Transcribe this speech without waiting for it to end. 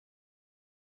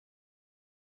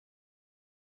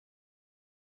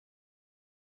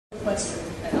Great.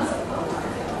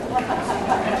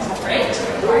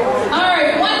 All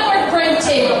right, one more break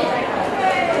table.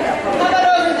 How about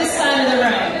over this side of the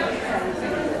room?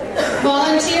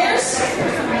 Volunteers?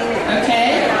 Okay.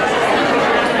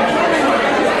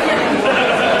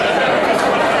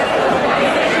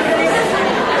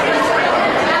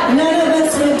 None of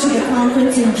us went to the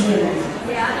conference in June.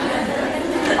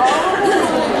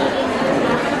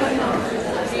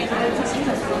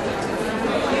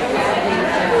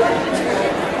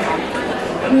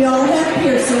 We all have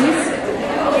piercings, and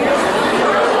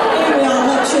we all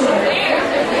have children.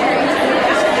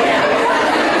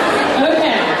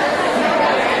 Okay.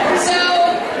 So,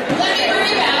 let me bring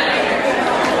you back.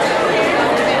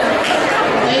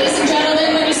 Ladies and gentlemen,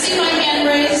 when you see my hand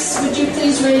raised, would you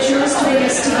please raise yours to bring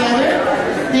us together?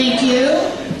 Thank you.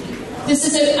 This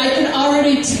is I can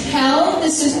already tell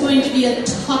this is going to be a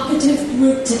talkative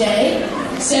group today,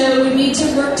 so we need to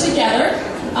work together.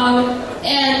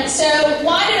 And so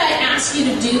why did I ask you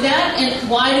to do that? And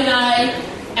why did I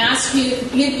ask you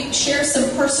to share some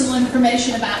personal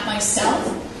information about myself?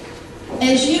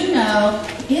 As you know,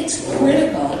 it's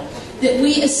critical that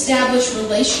we establish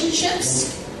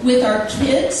relationships with our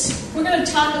kids. We're going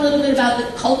to talk a little bit about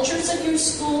the cultures of your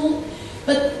school,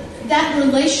 but that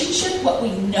relationship, what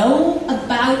we know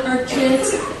about our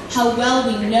kids, how well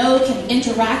we know can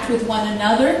interact with one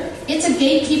another, it's a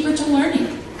gatekeeper to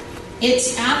learning.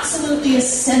 It's absolutely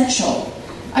essential.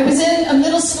 I was in a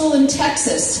middle school in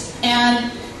Texas,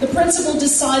 and the principal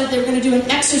decided they were going to do an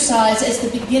exercise as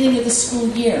the beginning of the school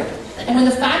year. And when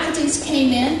the faculties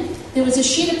came in, there was a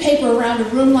sheet of paper around a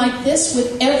room like this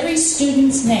with every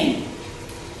student's name.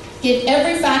 Gave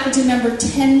every faculty member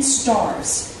 10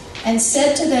 stars and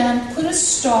said to them, put a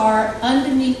star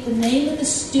underneath the name of the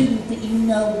student that you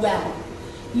know well.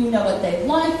 You know what they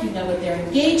like, you know what they're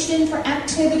engaged in for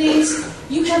activities.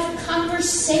 You have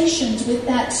conversations with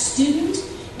that student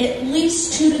at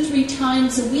least 2 to 3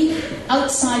 times a week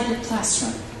outside your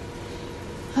classroom.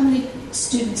 How many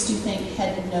students do you think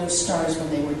had no stars when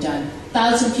they were done?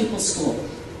 1,000 pupil school.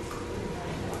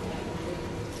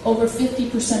 Over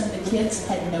 50% of the kids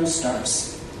had no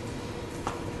stars.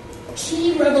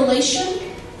 Key revelation,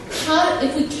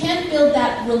 if we can't build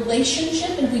that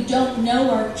relationship and we don't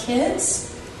know our kids,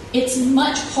 it's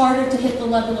much harder to hit the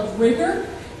level of rigor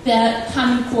that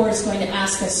Common Core is going to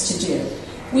ask us to do.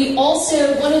 We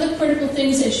also, one of the critical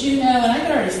things, as you know, and I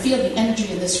can already feel the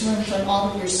energy in this room from all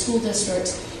of your school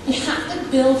districts, you have to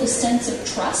build a sense of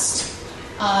trust,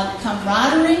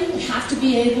 camaraderie. You have to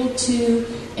be able to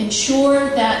ensure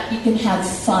that you can have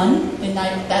fun, and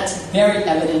that's very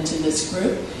evident in this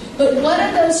group. But what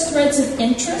are those threads of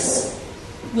interest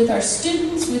with our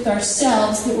students, with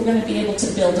ourselves, that we're going to be able to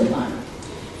build upon?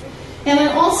 And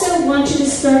I also want you to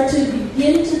start to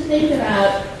begin to think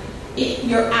about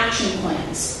your action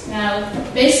plans. Now,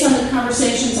 based on the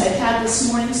conversations I've had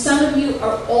this morning, some of you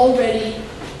are already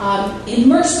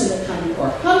immersed in the Common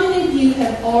Core. How many of you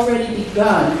have already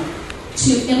begun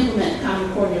to implement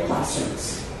Common Core in your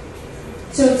classrooms?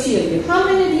 So a few of you. How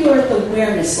many of you are at the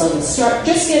awareness level? Start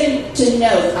just getting to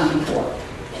know Common Core.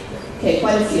 Okay,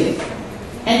 quite a few.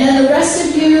 And then the rest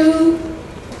of you,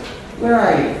 where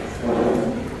are you?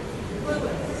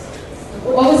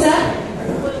 What was that?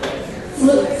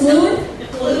 Fluid?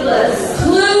 Clueless.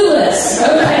 Clueless.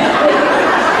 Okay.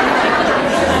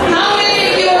 How many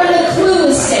of you are in the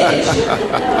clueless stage?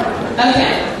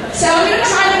 Okay. So I'm going to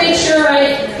try to make sure I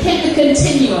hit the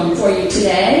continuum for you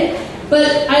today.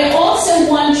 But I also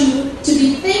want you to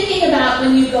be thinking about,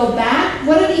 when you go back,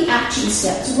 what are the action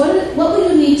steps? What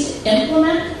will you need to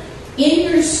implement in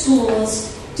your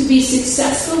schools to be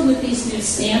successful with these new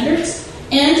standards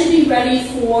and to be ready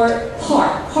for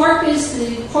PARC. PARC is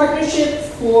the Partnership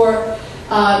for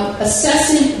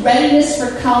Assessing Readiness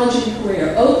for College and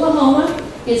Career. Oklahoma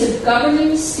is a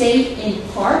governing state in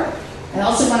PARC. I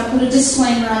also want to put a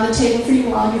disclaimer on the table for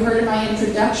you all. You heard in my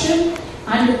introduction.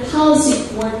 I'm the policy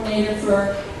coordinator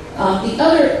for the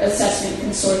other assessment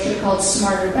consortium called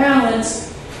Smarter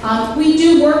Balance. We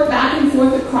do work back and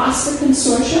forth across the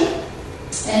consortium,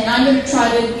 and I'm going to try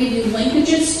to give you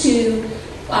linkages to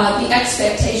the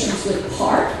expectations with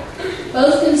PARC.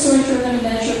 Both consortia are going to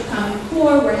measure Common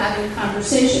Core. We're having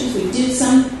conversations. We do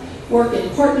some work in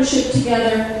partnership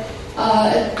together.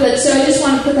 But so I just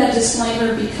want to put that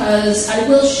disclaimer because I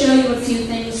will show you a few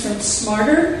things from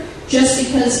Smarter, just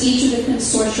because each of the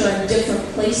consortia are in different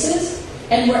places.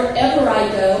 And wherever I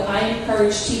go, I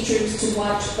encourage teachers to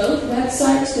watch both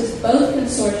websites because both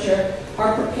consortia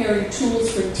are preparing tools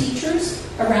for teachers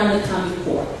around the Common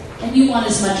Core. And you want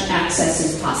as much access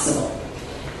as possible.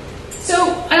 So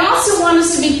I also want to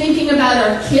us to be thinking about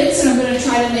our kids, and I'm going to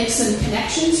try to make some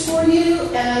connections for you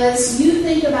as you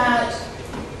think about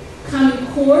Common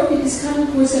Core, because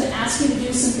Common Core is going to ask you to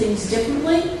do some things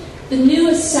differently. The new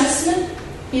assessment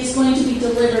is going to be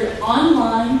delivered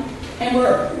online, and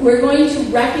we're going to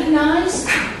recognize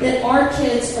that our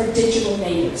kids are digital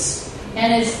natives.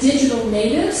 And as digital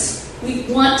natives, we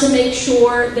want to make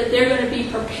sure that they're going to be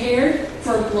prepared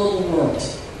for a global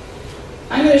world.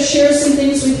 I'm going to share some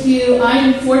things with you.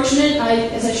 I'm fortunate.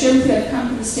 As I shared with you, I've come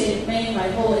from the state of Maine. My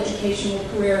whole educational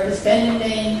career has been in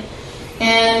Maine.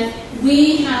 And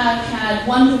we have had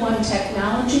one-to-one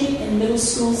technology in middle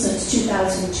school since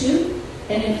 2002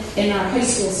 and in our high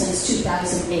school since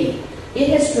 2008. It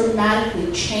has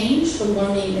dramatically changed the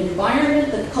learning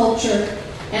environment, the culture,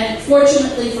 and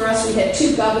fortunately for us, we had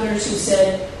two governors who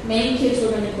said Maine kids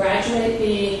were going to graduate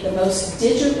being the most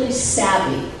digitally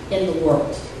savvy in the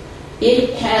world.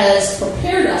 It has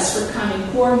prepared us for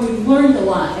Common Core, and we've learned a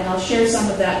lot, and I'll share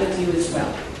some of that with you as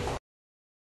well.